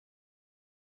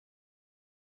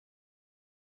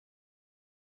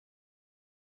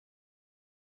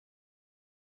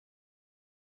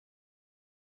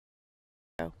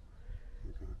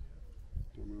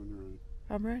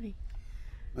I'm ready.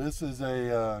 This is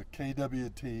a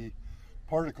KWT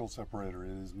particle separator.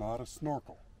 It is not a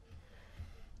snorkel.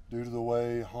 Due to the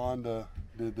way Honda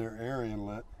did their air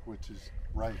inlet, which is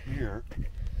right here,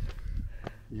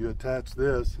 you attach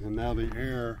this and now the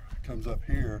air comes up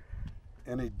here.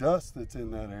 Any dust that's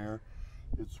in that air,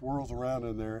 it swirls around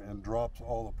in there and drops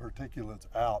all the particulates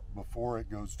out before it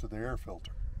goes to the air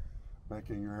filter,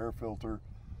 making your air filter,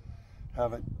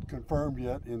 haven't confirmed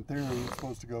yet, in theory it's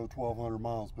supposed to go 1,200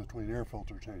 miles between air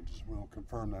filter changes. We'll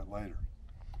confirm that later.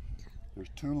 There's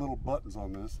two little buttons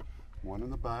on this, one in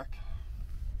the back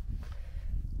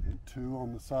and two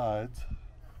on the sides.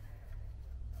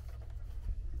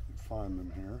 You can find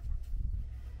them here.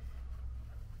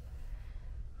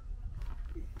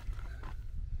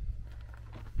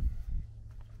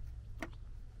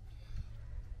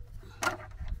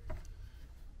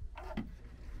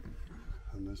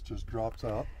 And this just drops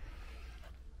out,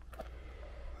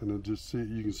 and it just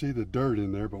you can see the dirt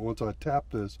in there, but once I tap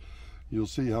this, you'll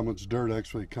see how much dirt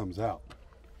actually comes out.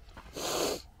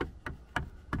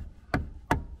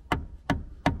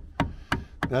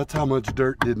 That's how much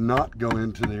dirt did not go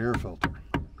into the air filter.